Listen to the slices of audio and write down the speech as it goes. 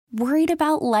Worried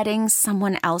about letting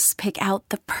someone else pick out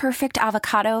the perfect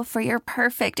avocado for your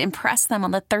perfect impress them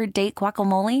on the third date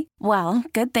guacamole? Well,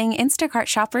 good thing Instacart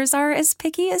shoppers are as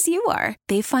picky as you are.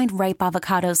 They find ripe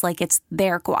avocados like it's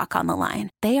their guac on the line.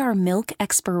 They are milk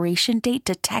expiration date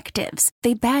detectives.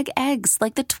 They bag eggs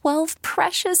like the 12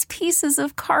 precious pieces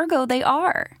of cargo they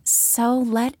are. So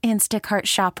let Instacart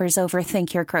shoppers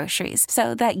overthink your groceries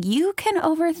so that you can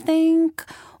overthink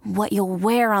what you'll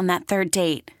wear on that third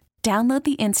date. Download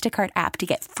the Instacart app to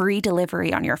get free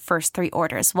delivery on your first 3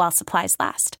 orders while supplies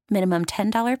last. Minimum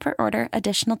 $10 per order.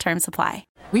 Additional terms apply.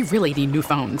 We really need new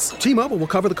phones. T-Mobile will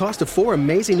cover the cost of 4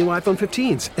 amazing new iPhone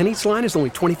 15s, and each line is only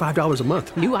 $25 a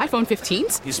month. New iPhone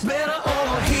 15s? It's better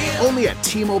over here. Only at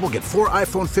T-Mobile, get 4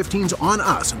 iPhone 15s on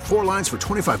us and 4 lines for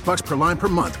 $25 per line per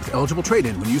month with eligible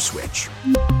trade-in when you switch.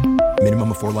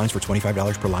 Minimum of 4 lines for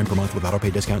 $25 per line per month with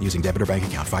autopay discount using debit or bank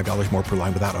account. $5 more per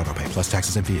line without autopay, plus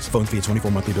taxes and fees. Phone fee at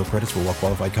 24 monthly bill credits for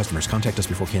well-qualified customers. Contact us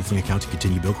before canceling account to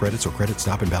continue bill credits or credit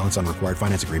stop and balance on required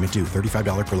finance agreement due.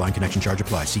 $35 per line connection charge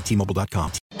applies. See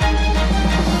T-Mobile.com.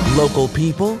 Local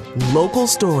people, local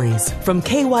stories. From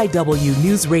KYW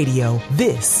Newsradio,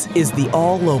 this is the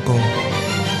All-Local.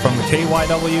 From the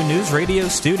KYW Newsradio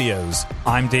studios,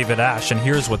 I'm David Ash, and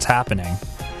here's what's happening.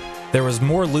 There was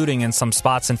more looting in some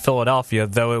spots in Philadelphia,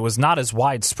 though it was not as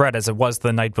widespread as it was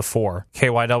the night before.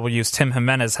 KYW's Tim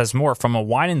Jimenez has more from a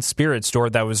wine and spirit store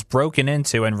that was broken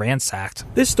into and ransacked.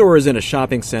 This store is in a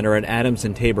shopping center at Adams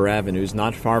and Tabor Avenues,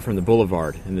 not far from the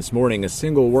boulevard. And this morning, a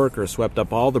single worker swept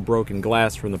up all the broken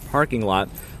glass from the parking lot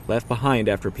left behind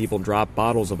after people dropped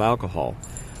bottles of alcohol.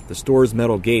 The store's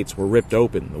metal gates were ripped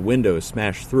open, the windows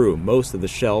smashed through, most of the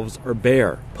shelves are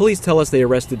bare. Police tell us they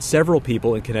arrested several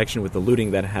people in connection with the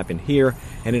looting that happened here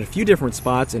and in a few different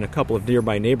spots in a couple of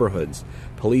nearby neighborhoods.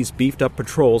 Police beefed up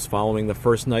patrols following the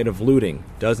first night of looting.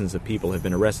 Dozens of people have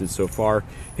been arrested so far,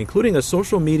 including a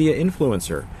social media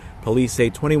influencer. Police say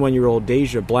 21-year-old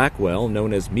Deja Blackwell,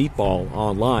 known as Meatball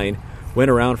online,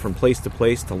 went around from place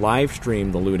to live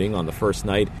stream the looting on the first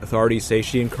night. Authorities say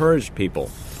she encouraged people.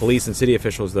 Police and city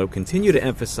officials, though, continue to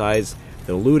emphasize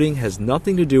the looting has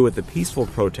nothing to do with the peaceful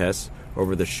protests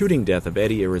over the shooting death of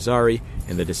Eddie Irizarry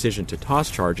and the decision to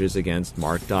toss charges against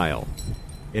Mark Dial.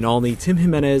 In Olney, Tim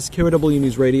Jimenez, KYW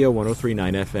News Radio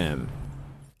 103.9 FM.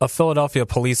 A Philadelphia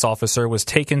police officer was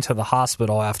taken to the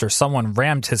hospital after someone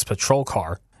rammed his patrol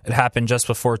car. It happened just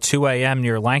before 2 a.m.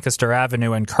 near Lancaster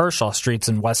Avenue and Kershaw Streets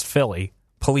in West Philly.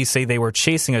 Police say they were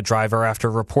chasing a driver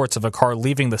after reports of a car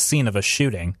leaving the scene of a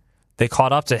shooting. They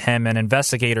caught up to him, and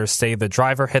investigators say the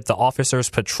driver hit the officer's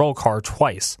patrol car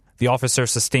twice. The officer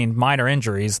sustained minor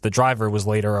injuries. The driver was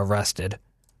later arrested.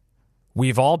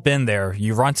 We've all been there.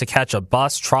 You run to catch a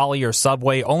bus, trolley, or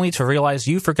subway only to realize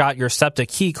you forgot your SEPTA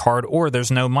key card or there's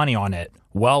no money on it.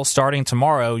 Well, starting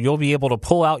tomorrow, you'll be able to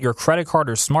pull out your credit card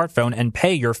or smartphone and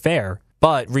pay your fare.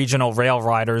 But regional rail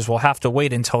riders will have to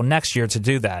wait until next year to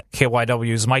do that.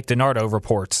 KYW's Mike DiNardo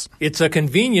reports. It's a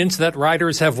convenience that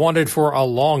riders have wanted for a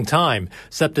long time.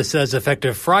 SEPTA says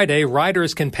effective Friday,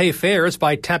 riders can pay fares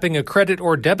by tapping a credit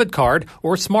or debit card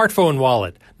or smartphone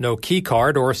wallet. No key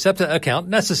card or SEPTA account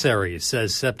necessary,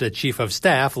 says SEPTA Chief of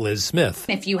Staff Liz Smith.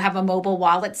 If you have a mobile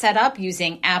wallet set up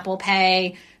using Apple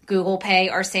Pay, Google Pay,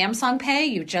 or Samsung Pay,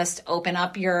 you just open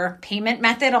up your payment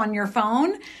method on your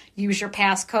phone, use your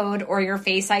passcode or your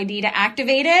Face ID to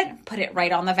activate it, put it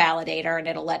right on the validator, and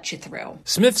it'll let you through.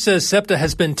 Smith says SEPTA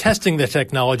has been testing the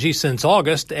technology since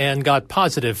August and got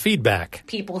positive feedback.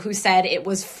 People who said it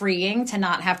was freeing to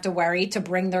not have to worry to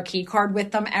bring their key card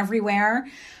with them everywhere.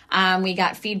 We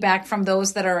got feedback from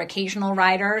those that are occasional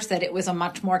riders that it was a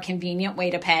much more convenient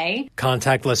way to pay.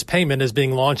 Contactless payment is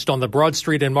being launched on the Broad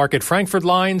Street and Market Frankford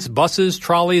lines, buses,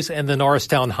 trolleys, and the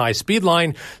Norristown High Speed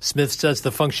Line. Smith says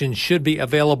the function should be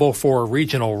available for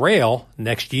regional rail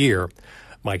next year.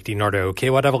 Mike DiNardo,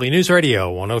 KYW News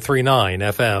Radio 103.9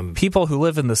 FM. People who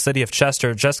live in the city of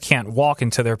Chester just can't walk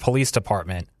into their police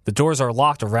department. The doors are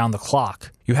locked around the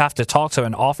clock. You have to talk to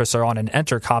an officer on an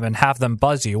intercom and have them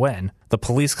buzz you in. The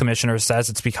police commissioner says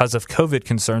it's because of COVID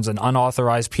concerns and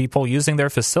unauthorized people using their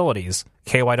facilities.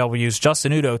 KYW's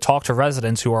Justin Udo talked to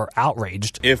residents who are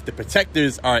outraged. If the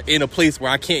protectors are in a place where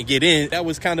I can't get in, that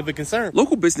was kind of a concern.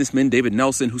 Local businessman David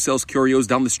Nelson, who sells curios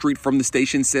down the street from the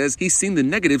station, says he's seen the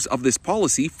negatives of this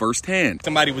policy firsthand.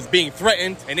 Somebody was being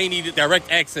threatened and they needed direct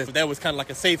access. That was kind of like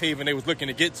a safe haven they was looking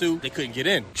to get to. They couldn't get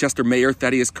in. Chester Mayor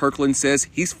Thaddeus Kirkland says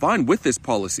he's fine with this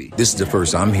policy. This is the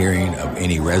first I'm hearing of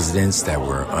any residents that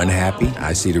were unhappy.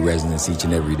 I see the residents each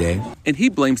and every day. And he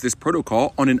blames this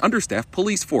protocol on an understaffed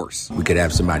police force. We could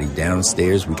have somebody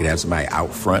downstairs. We could have somebody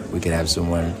out front. We could have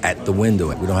someone at the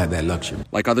window. We don't have that luxury.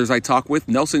 Like others I talk with,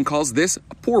 Nelson calls this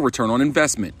a poor return on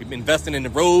investment. We've been investing in the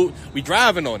road. We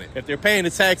driving on it. If they're paying the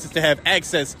taxes to have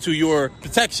access to your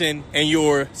protection and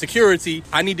your security,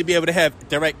 I need to be able to have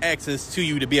direct access to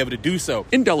you to be able to do so.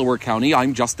 In Delaware County,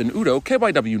 I'm Justin Udo,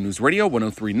 KYW News Radio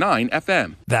 103.9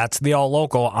 FM. That's the All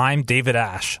Local. I'm David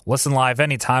Ash. Listen live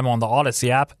anytime on the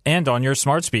Odyssey app and on your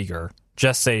smart speaker.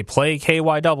 Just say play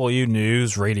KYW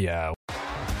News Radio.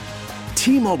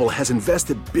 T-Mobile has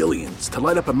invested billions to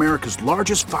light up America's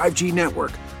largest 5G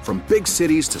network, from big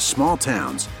cities to small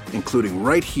towns, including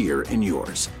right here in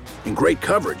yours. And great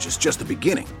coverage is just the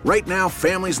beginning. Right now,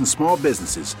 families and small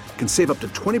businesses can save up to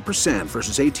 20%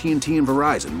 versus AT&T and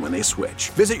Verizon when they switch.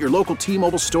 Visit your local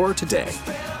T-Mobile store today.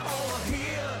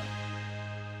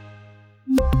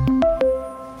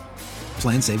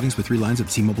 Plan savings with 3 lines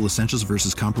of T-Mobile Essentials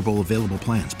versus comparable available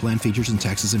plans. Plan features and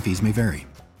taxes and fees may vary.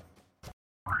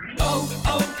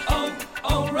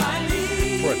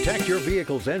 Protect your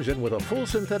vehicle's engine with a full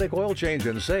synthetic oil change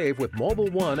and save with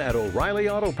Mobil 1 at O'Reilly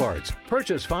Auto Parts.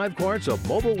 Purchase 5 quarts of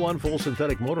Mobil 1 full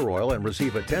synthetic motor oil and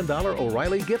receive a $10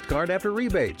 O'Reilly gift card after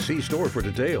rebate. See store for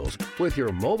details. With your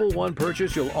Mobil 1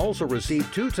 purchase, you'll also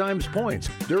receive 2 times points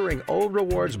during O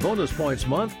Rewards Bonus Points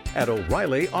Month at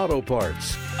O'Reilly Auto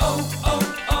Parts.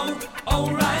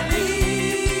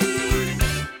 O'Reilly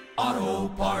Auto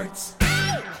Parts.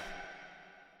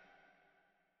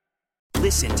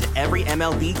 Listen to every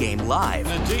MLB game live.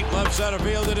 In the deep left center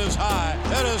field, it is high,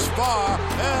 it is far,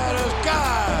 it is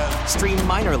gone. Stream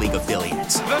minor league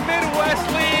affiliates. The Midwest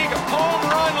League home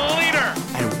run leader.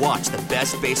 And watch the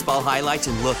best baseball highlights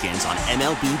and look-ins on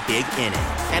MLB Big Inning.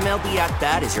 MLB At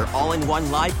Bat is your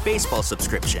all-in-one live baseball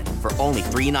subscription for only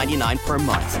 $3.99 per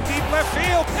month. Deep left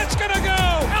field, it's gonna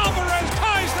go. Alvarez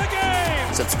ties the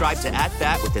game. Subscribe to At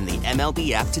Bat within the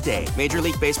MLB app today. Major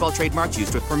League Baseball trademarks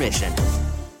used with permission.